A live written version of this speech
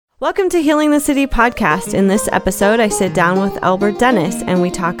Welcome to Healing the City podcast. In this episode, I sit down with Albert Dennis and we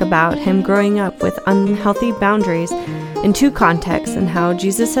talk about him growing up with unhealthy boundaries in two contexts and how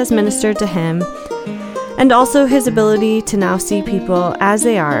Jesus has ministered to him, and also his ability to now see people as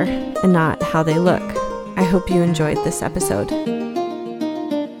they are and not how they look. I hope you enjoyed this episode.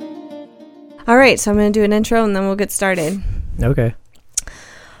 All right, so I'm going to do an intro and then we'll get started. Okay.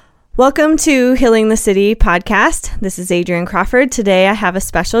 Welcome to Healing the City podcast. This is Adrienne Crawford. Today I have a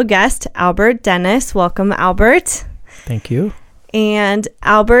special guest, Albert Dennis. Welcome, Albert. Thank you. And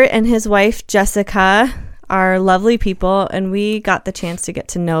Albert and his wife, Jessica, are lovely people, and we got the chance to get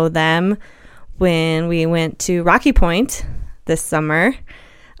to know them when we went to Rocky Point this summer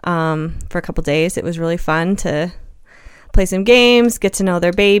for a couple days. It was really fun to play some games, get to know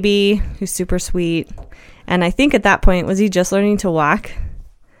their baby, who's super sweet. And I think at that point, was he just learning to walk?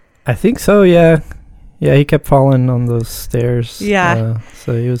 I think so, yeah. Yeah, he kept falling on those stairs. Yeah.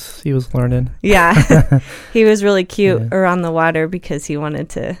 So he was learning. Yeah. He was really cute around the water because he wanted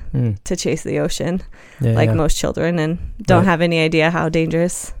to chase the ocean like most children and don't have any idea how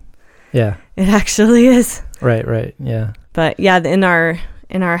dangerous it actually is. Right. Yeah. But yeah, in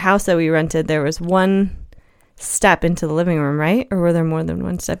our house that we rented, there was one step into the living room, right? Or were there more than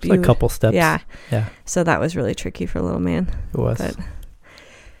one step? A couple steps. Yeah. Yeah. So that was really tricky for a little man. It was. But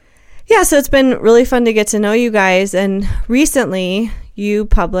yeah, so it's been really fun to get to know you guys. And recently you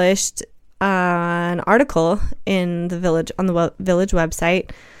published an article in the Village, on the Village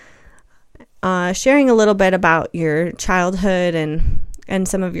website, sharing a little bit about your childhood and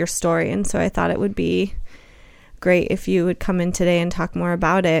some of your story. And so I thought it would be great if you would come in today and talk more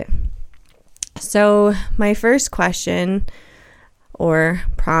about it. So my first question or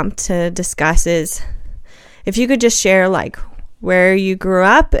prompt to discuss is if you could just share like where you grew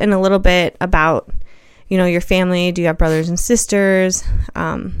up and a little bit about, your family. Do you have brothers and sisters?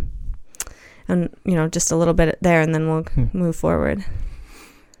 And, just a little bit there, and then we'll move forward.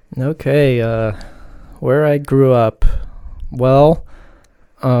 Okay. Where I grew up, well,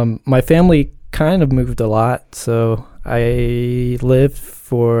 my family kind of moved a lot. So I lived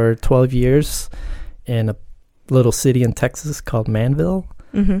for 12 years in a little city in Texas called Manville.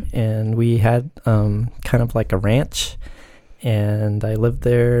 Mm-hmm. And we had kind of like a ranch. And I lived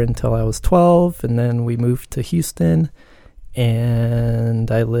there until I was 12, and then we moved to Houston, and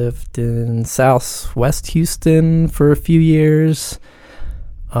I lived in southwest Houston for a few years,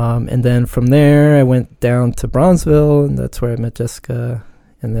 and then from there I went down to Bronzeville, and that's where I met Jessica,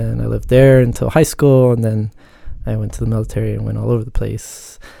 and then I lived there until high school, and then I went to the military and went all over the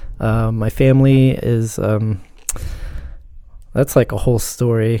place. My family is, that's like a whole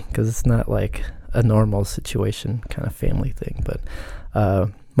story, because it's not like a normal situation kind of family thing. But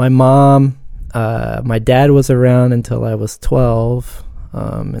my mom, my dad was around until I was 12,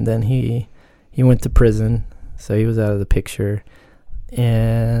 and then he went to prison, so he was out of the picture.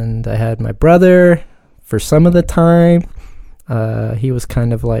 And I had my brother for some of the time. He was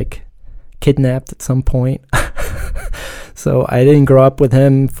kind of like kidnapped at some point. So I didn't grow up with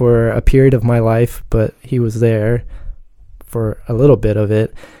him for a period of my life, but he was there for a little bit of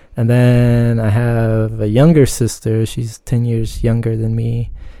it. And then I have a younger sister. She's 10 years younger than me.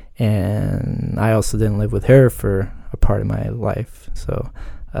 And I also didn't live with her for a part of my life. So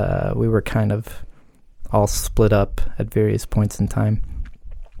we were kind of all split up at various points in time.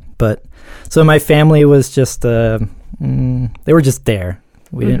 But so my family was just, they were just there.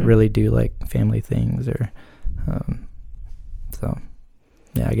 We didn't really do like family things or, so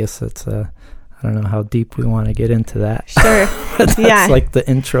yeah, I guess that's, I don't know how deep we want to get into that. Sure. That's like the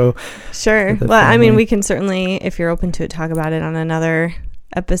intro. Sure. Well, family. I mean, we can certainly, if you're open to it, talk about it on another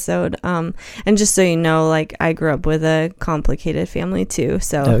episode. And just so you know, like I grew up with a complicated family too.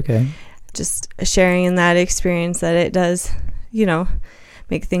 So just sharing in that experience that it does,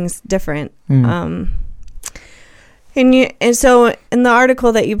 make things different. And so in the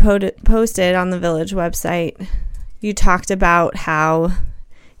article that you posted on the Village website, you talked about how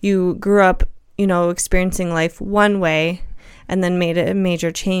you grew up experiencing life one way and then made a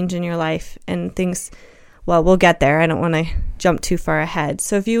major change in your life and things, well, we'll get there. I don't want to jump too far ahead.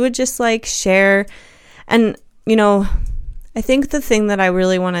 So if you would just like share, and, I think the thing that I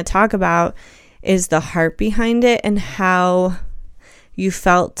really want to talk about is the heart behind it and how you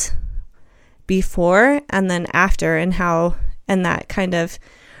felt before and then after and that kind of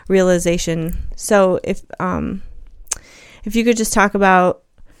realization. So if you could just talk about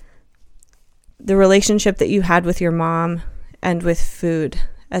the relationship that you had with your mom and with food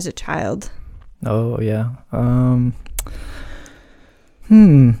as a child. Oh, yeah.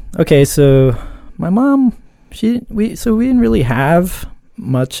 Okay, so my mom, we didn't really have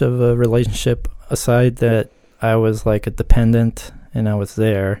much of a relationship aside that I was like a dependent and I was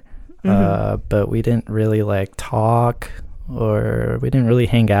there. But we didn't really like talk, or we didn't really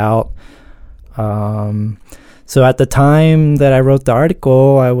hang out. So at the time that I wrote the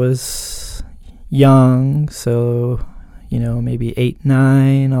article, I was young, so maybe 8,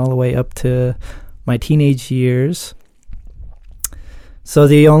 9, all the way up to my teenage years. So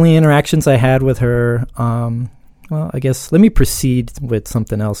the only interactions I had with her, well, I guess let me proceed with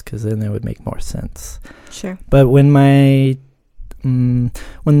something else, because then it would make more sense. Sure. But when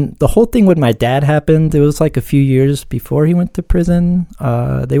the whole thing with my dad happened, it was like a few years before he went to prison.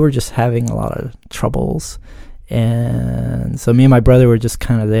 They were just having a lot of troubles. And so me and my brother were just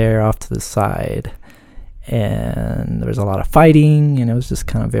kind of there off to the side. And there was a lot of fighting, and it was just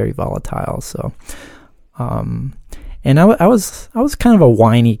kind of very volatile. So, and I was kind of a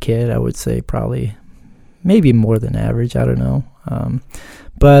whiny kid, I would say, probably maybe more than average. I don't know.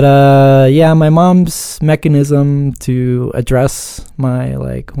 But yeah, my mom's mechanism to address my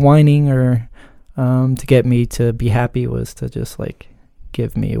like whining or to get me to be happy was to just like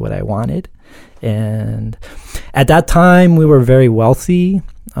give me what I wanted. And at that time, we were very wealthy.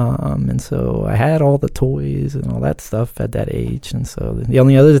 And so I had all the toys and all that stuff at that age. And so the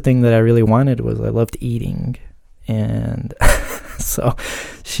only other thing that I really wanted was I loved eating. And so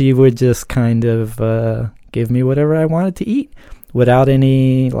she would just kind of give me whatever I wanted to eat without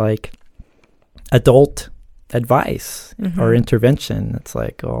any like adult advice or intervention. It's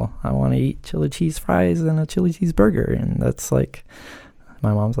like, oh, I want to eat chili cheese fries and a chili cheese burger. And that's like,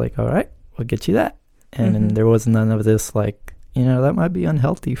 my mom's like, all right, we'll get you that. And there was none of this like, that might be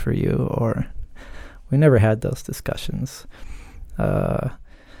unhealthy for you, or we never had those discussions. So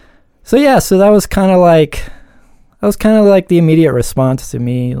that was kind of like the immediate response to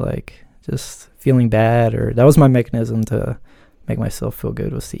me, like just feeling bad, or that was my mechanism to make myself feel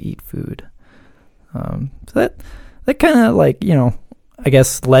good, was to eat food. So that kind of like, I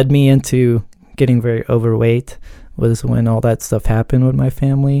guess led me into getting very overweight, was when all that stuff happened with my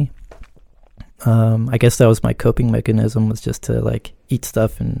family. I guess that was my coping mechanism, was just to like eat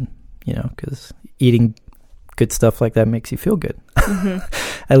stuff, and because eating good stuff like that makes you feel good,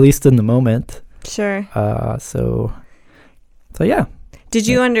 at least in the moment. Sure. So yeah. Did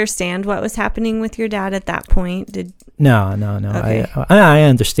you understand what was happening with your dad at that point? No. Okay. I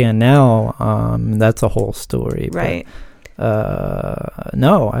understand now. That's a whole story. Right. But,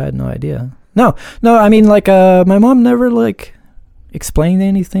 no, I had no idea. No. I mean, like, my mom never like explained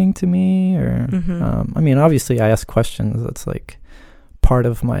anything to me, or I mean, obviously I ask questions. That's like part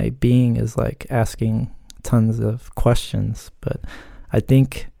of my being, is like asking tons of questions. But I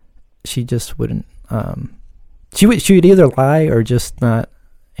think she just wouldn't. She would either lie or just not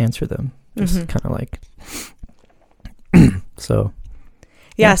answer them. Just kind of like. So.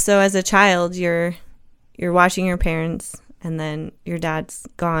 Yeah. So as a child, you're watching your parents, and then your dad's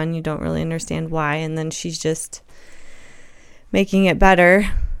gone. You don't really understand why, and then she's just making it better,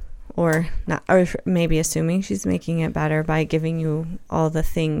 or not, or maybe assuming she's making it better by giving you all the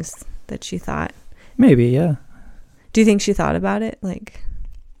things that she thought. Maybe, yeah. Do you think she thought about it, like?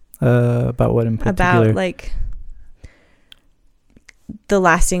 About what in particular? About like the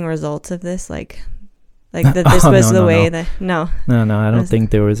lasting results of this, like that this was the way that. No. I don't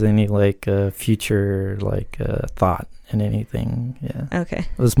think there was any like future like thought in anything. Yeah. Okay.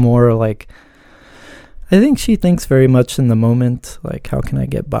 It was more like, I think she thinks very much in the moment, like, how can I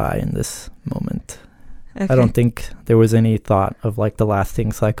get by in this moment? Okay. I don't think there was any thought of like the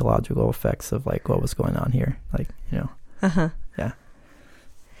lasting psychological effects of like what was going on here, like, Yeah.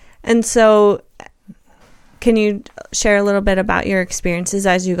 And so, can you share a little bit about your experiences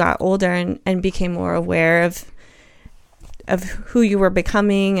as you got older and became more aware of who you were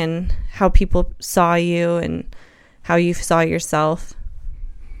becoming, and how people saw you and how you saw yourself?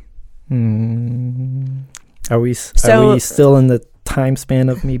 Are we still in the time span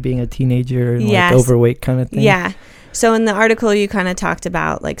of me being a teenager and like overweight kind of thing? Yeah. So in the article, you kind of talked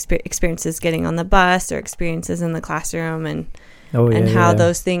about like experiences getting on the bus, or experiences in the classroom, and how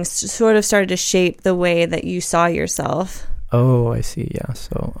those things sort of started to shape the way that you saw yourself. Oh, I see. Yeah.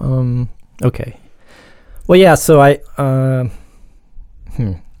 So, okay. Well, yeah. So it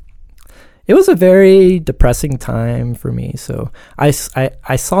was a very depressing time for me. So I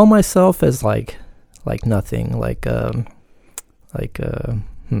saw myself as like nothing, what's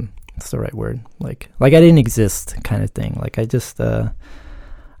the right word? Like I didn't exist kind of thing. Like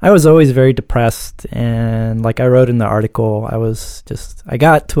I was always very depressed, and like I wrote in the article, I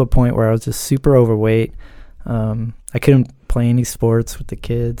got to a point where I was just super overweight. I couldn't play any sports with the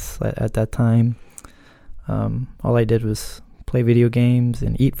kids at that time. All I did was play video games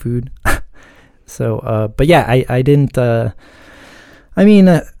and eat food. So, but yeah, I didn't, I mean,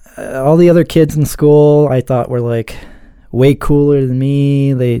 all the other kids in school I thought were like way cooler than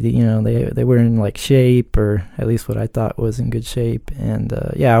me. They were in like shape, or at least what I thought was in good shape. And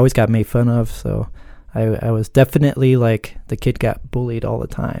yeah, I always got made fun of. So I was definitely like the kid got bullied all the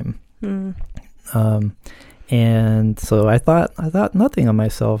time. And so I thought nothing of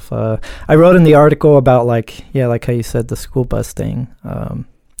myself. I wrote in the article about like how you said, the school bus thing.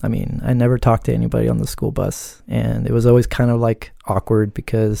 I mean, I never talked to anybody on the school bus, and it was always kind of like awkward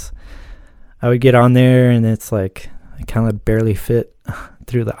because I would get on there and it's like I kind of barely fit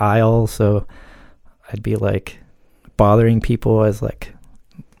through the aisle. So I'd be like bothering people as like,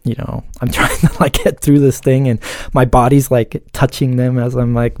 I'm trying to like get through this thing and my body's like touching them as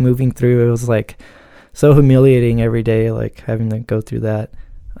I'm like moving through. It was like so humiliating every day, like having to go through that.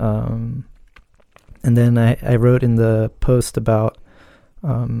 And then I wrote in the post about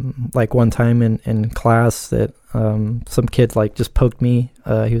like one time in class that some kid like just poked me.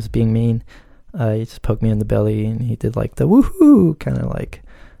 He was being mean. He just poked me in the belly, and he did like the woohoo kind of like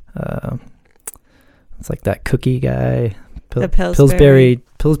it's like that cookie guy, the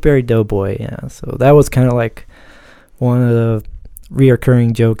Pillsbury Doughboy. Yeah, so that was kind of like one of the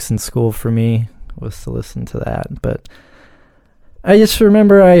reoccurring jokes in school for me, was to listen to that. But I just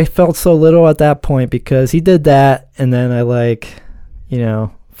remember I felt so little at that point because he did that, and then I like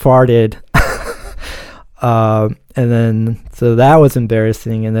farted. And then, so that was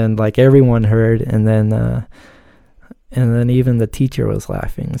embarrassing. And then like everyone heard, and then even the teacher was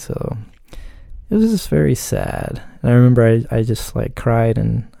laughing. So it was just very sad. And I remember I just like cried,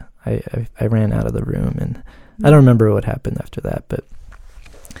 and I ran out of the room, and I don't remember what happened after that, but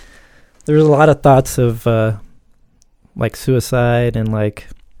there was a lot of thoughts of, like suicide, and like,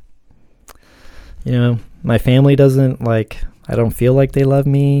 my family doesn't like, I don't feel like they love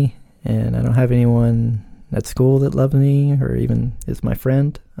me, and I don't have anyone at school that loves me or even is my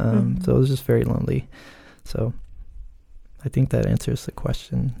friend. So it was just very lonely. So I think that answers the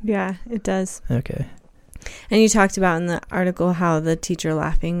question. Yeah, it does. Okay. And you talked about in the article how the teacher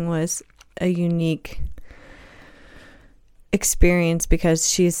laughing was a unique experience because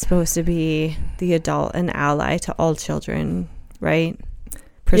she's supposed to be the adult and ally to all children, right?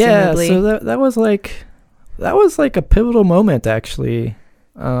 Presumably. Yeah, so that was like a pivotal moment, actually,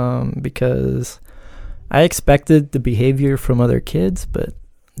 because I expected the behavior from other kids, but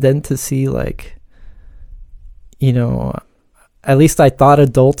then to see like, at least I thought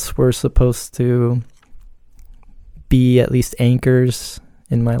adults were supposed to be at least anchors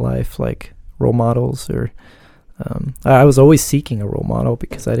in my life, like role models, or I was always seeking a role model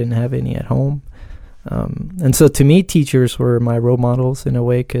because I didn't have any at home. And so to me, teachers were my role models in a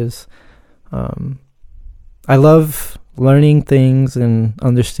way, because I love learning things and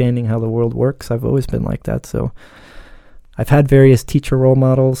understanding how the world works. I've always been like that. So I've had various teacher role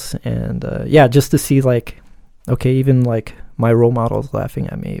models, and just to see like, okay, even like my role models laughing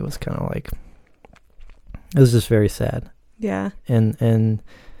at me was kind of like, it was just very sad. Yeah. And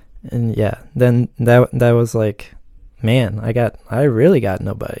yeah, then that was like, man, I really got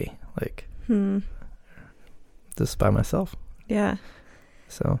nobody, like just by myself. Yeah.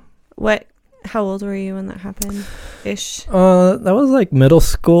 So how old were you when that happened ish? That was like middle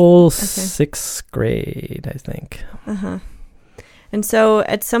school, okay. 6th grade, I think. And so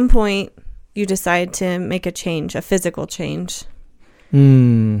at some point you decide to make a change, a physical change.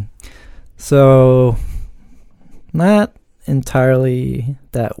 So not entirely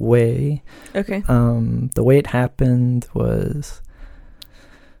that way. Okay. The way it happened was,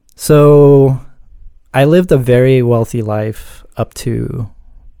 so I lived a very wealthy life up to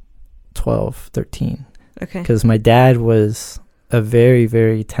 12, 13. Okay. Because my dad was a very,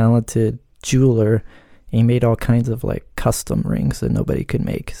 very talented jeweler. He made all kinds of like custom rings that nobody could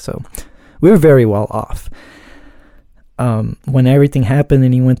make. So we were very well off. When everything happened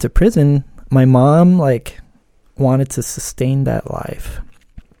and he went to prison, my mom like wanted to sustain that life.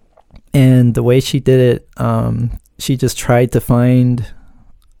 And the way she did it, she just tried to find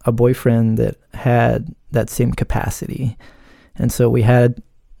a boyfriend that had that same capacity. And so we had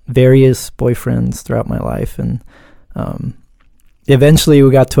various boyfriends throughout my life, and eventually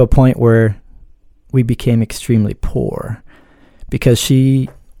we got to a point where we became extremely poor because she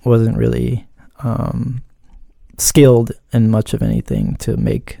wasn't really skilled in much of anything to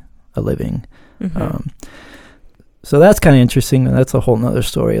make a living. So that's kind of interesting, and that's a whole nother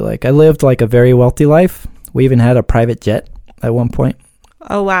story. Like, I lived like a very wealthy life. We even had a private jet at one point.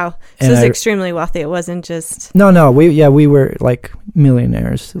 Oh, wow. So it's extremely wealthy. It wasn't just... No. We were like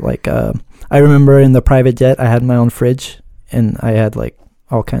millionaires. Like, I remember in the private jet, I had my own fridge, and I had like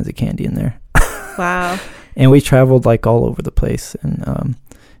all kinds of candy in there. Wow. And we traveled like all over the place, and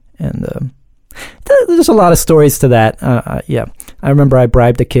there's a lot of stories to that. Yeah, I remember I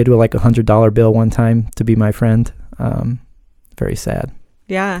bribed a kid with like $100 bill one time to be my friend. Very sad.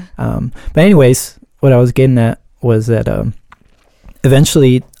 Yeah. But anyways, what I was getting at was that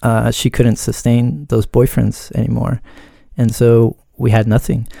eventually she couldn't sustain those boyfriends anymore, and so we had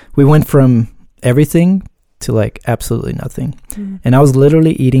nothing. We went from everything to like absolutely nothing. And I was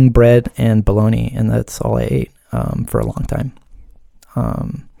literally eating bread and bologna, and that's all I ate for a long time.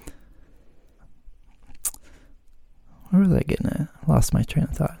 Where was I getting at? Lost my train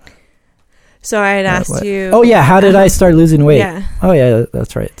of thought. So I had asked you. Oh yeah, how did I start losing weight? Yeah. Oh yeah,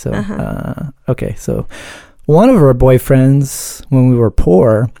 that's right. So okay, so one of our boyfriends when we were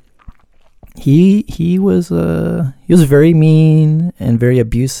poor, he was very mean and very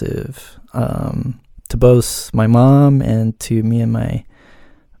abusive. To both my mom and to me and my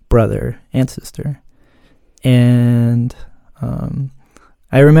brother and sister. And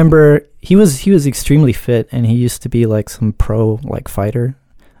I remember he was extremely fit, and he used to be like some pro like fighter.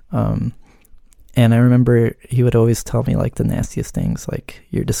 And I remember he would always tell me like the nastiest things, like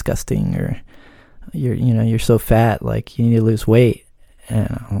you're disgusting, or you're so fat, like you need to lose weight. And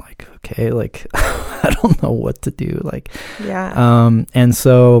I'm like, okay, like I don't know what to do, like and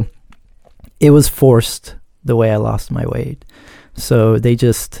so it was forced the way I lost my weight. So they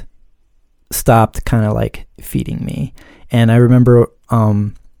just stopped kind of like feeding me. And I remember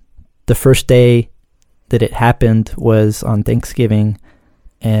the first day that it happened was on Thanksgiving,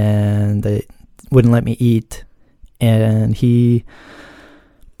 and they wouldn't let me eat. And he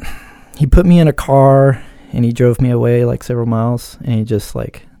put me in a car, and he drove me away like several miles, and he just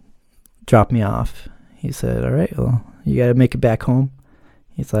like dropped me off. He said, all right, well, you got to make it back home.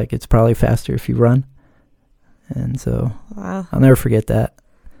 He's like, it's probably faster if you run. And so I'll never forget that.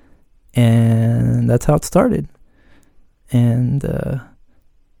 And that's how it started. And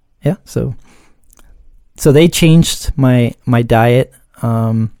yeah, so they changed my diet.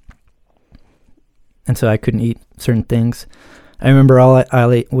 And so I couldn't eat certain things. I remember all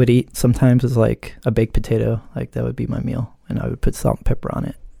I would eat sometimes was like a baked potato. Like that would be my meal. And I would put salt and pepper on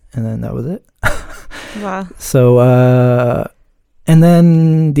it. And then that was it. Wow. So, and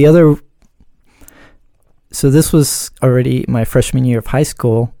then so this was already my freshman year of high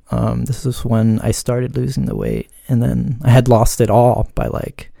school. This is when I started losing the weight, and then I had lost it all by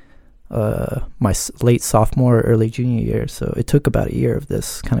like my late sophomore, early junior year. So it took about a year of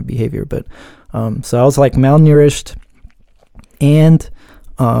this kind of behavior. But so I was like malnourished, and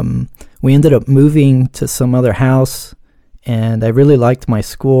we ended up moving to some other house, and I really liked my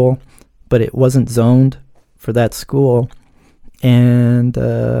school, but it wasn't zoned for that school. And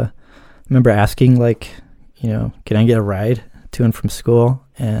I remember asking, like, can I get a ride to and from school?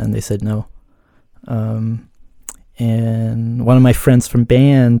 And they said no. And one of my friends from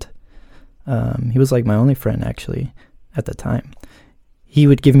band, he was like my only friend actually at the time. He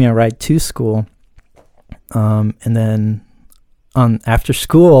would give me a ride to school. And then after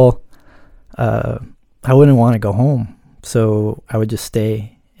school, I wouldn't want to go home. So I would just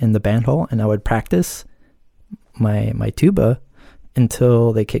stay in the band hall, and I would practice my tuba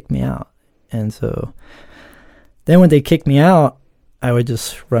until they kicked me out. And so then when they kicked me out, I would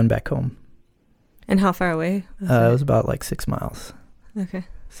just run back home. And how far away was it? It was about like 6 miles. Okay.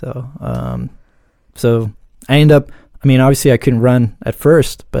 So so I ended up, obviously I couldn't run at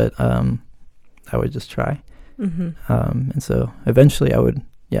first, but I would just try. Mm-hmm. And so eventually I would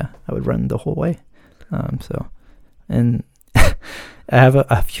run the whole way. And I have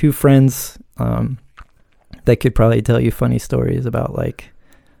a few friends that could probably tell you funny stories about like,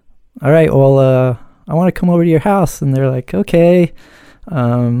 all right, well, I want to come over to your house. And they're like, okay.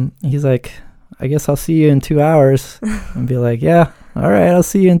 He's like, I guess I'll see you in 2 hours. And be like, yeah, all right, I'll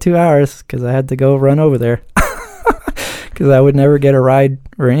see you in 2 hours. Because I had to go run over there. Because I would never get a ride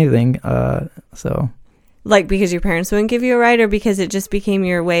or anything. So. Like because your parents wouldn't give you a ride, or because it just became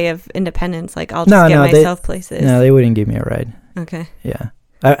your way of independence? Like I'll just get myself places. No, they wouldn't give me a ride. Okay. Yeah.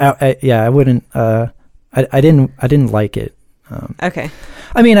 I wouldn't. I didn't like it. Okay.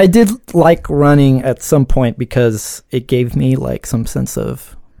 I did like running at some point because it gave me like some sense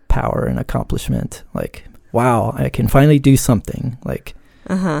of power and accomplishment. Like, wow, I can finally do something. Like,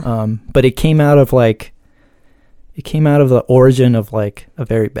 but it came out of the origin of like a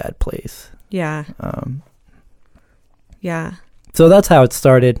very bad place. Yeah. Yeah. So that's how it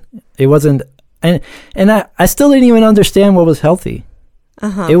started. It wasn't, and I still didn't even understand what was healthy.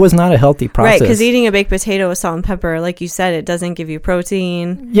 It was not a healthy process. Right, because eating a baked potato with salt and pepper, like you said, it doesn't give you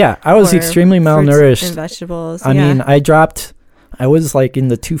protein. Yeah, I was extremely malnourished. And vegetables. I mean, I was like in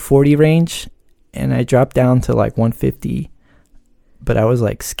the 240 range, and I dropped down to like 150, but I was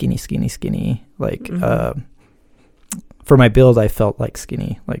like skinny. Like, for my build, I felt like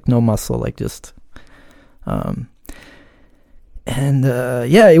skinny, like no muscle, like just,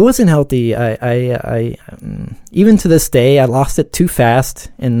 it wasn't healthy. I even to this day, I lost it too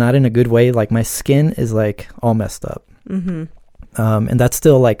fast and not in a good way. Like my skin is like all messed up. And that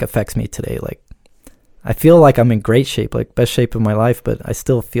still like affects me today. Like I feel like I'm in great shape, like best shape of my life, but I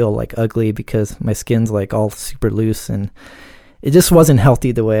still feel like ugly because my skin's like all super loose, and it just wasn't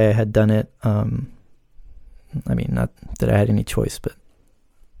healthy the way I had done it. I mean, not that I had any choice, but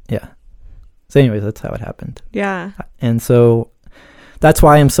yeah. So anyways, that's how it happened. Yeah. And so that's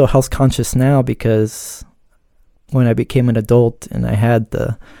why I'm so health conscious now, because when I became an adult and I had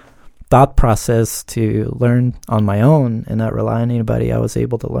the thought process to learn on my own and not rely on anybody, I was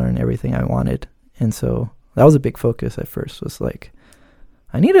able to learn everything I wanted. And so that was a big focus at first, was like,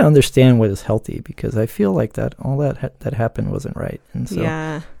 I need to understand what is healthy, because I feel like that all that happened wasn't right. And so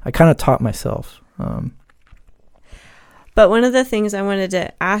I kind of taught myself. But one of the things I wanted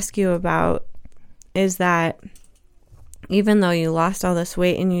to ask you about is that even though you lost all this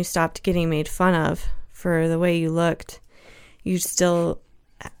weight and you stopped getting made fun of for the way you looked, you still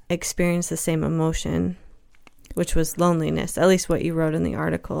experienced the same emotion, which was loneliness, at least what you wrote in the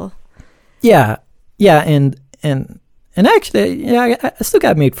article. Yeah. And actually, I still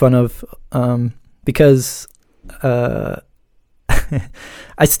got made fun of, because,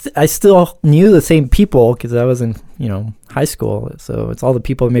 I still knew the same people, because I was in, high school. So it's all the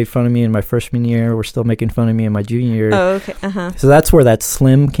people who made fun of me in my freshman year were still making fun of me in my junior year. Oh, okay. So that's where that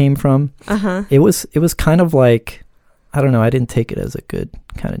Slim came from. It was kind of like, I don't know, I didn't take it as a good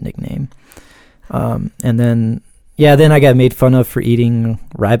kind of nickname. And then I got made fun of for eating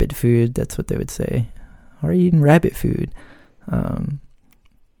rabbit food. That's what they would say. Why are you eating rabbit food? And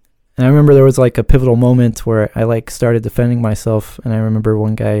I remember there was like a pivotal moment where I like started defending myself, and I remember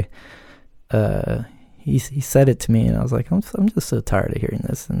one guy, he said it to me, and I was like, I'm just so tired of hearing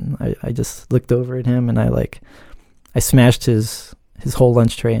this, and I just looked over at him, and I smashed his whole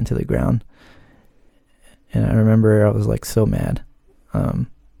lunch tray into the ground, and I remember I was like so mad, and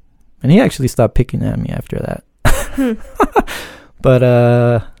he actually stopped picking at me after that. But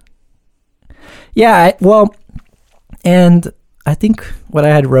and I think what I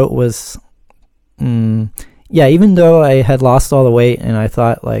had wrote was, even though I had lost all the weight and I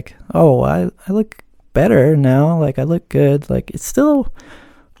thought like, oh, I look better now, like I look good, like I still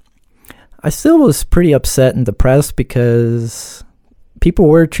was pretty upset and depressed because people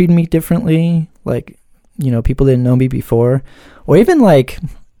were treating me differently. Like, people didn't know me before, or even like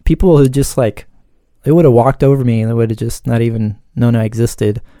people who just like, they would have walked over me and they would have just not even known I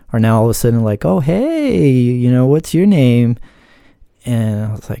existed, are now all of a sudden like, oh, hey, what's your name? And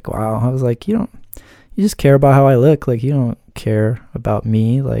I was like, wow. I was like, you just care about how I look. Like, you don't care about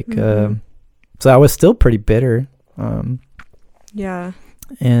me. Like, so I was still pretty bitter. Yeah.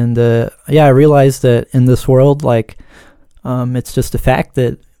 And, I realized that in this world, like, it's just a fact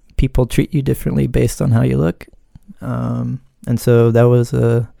that people treat you differently based on how you look. And so that was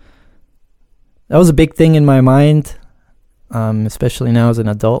a big thing in my mind. Especially now as an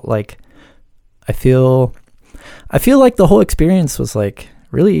adult, like, I feel like the whole experience was like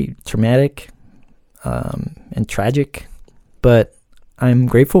really traumatic, and tragic, but I'm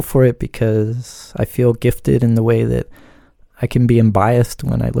grateful for it because I feel gifted in the way that I can be unbiased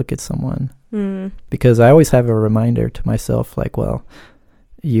when I look at someone, because I always have a reminder to myself, like, well,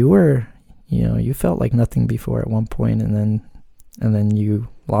 you felt like nothing before at one point, and then you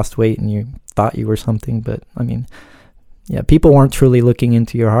lost weight and you thought you were something, but I mean, yeah, people weren't truly looking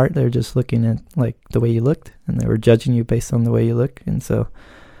into your heart. They're just looking at like the way you looked, and they were judging you based on the way you look. And so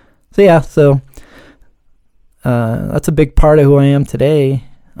that's a big part of who I am today.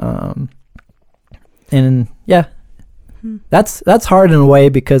 That's hard in a way,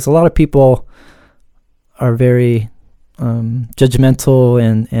 because a lot of people are very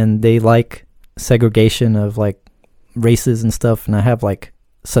judgmental, and they like segregation of like races and stuff. And I have like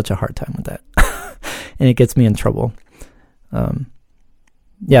such a hard time with that, and it gets me in trouble.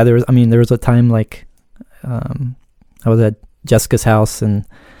 There was a time like, I was at Jessica's house, and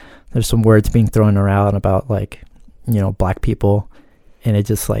there's some words being thrown around about like, black people, and it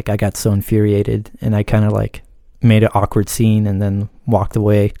just like, I got so infuriated, and I kind of like made an awkward scene and then walked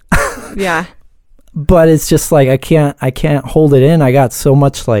away. Yeah. But it's just like, I can't hold it in. I got so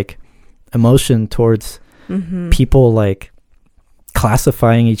much like emotion towards people like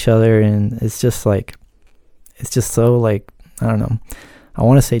classifying each other, and it's just so like, I don't know, I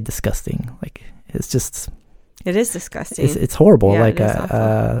want to say disgusting. Like, it is disgusting. It's horrible. Yeah, like, it is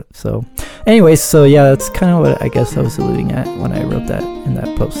awful. so anyways, so yeah, that's kind of what I guess I was alluding at when I wrote that in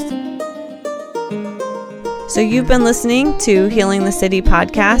that post. So you've been listening to Healing the City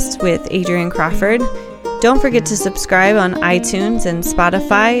podcast with Adrian Crawford. Don't forget to subscribe on iTunes and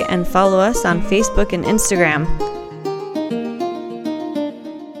Spotify, and follow us on Facebook and Instagram.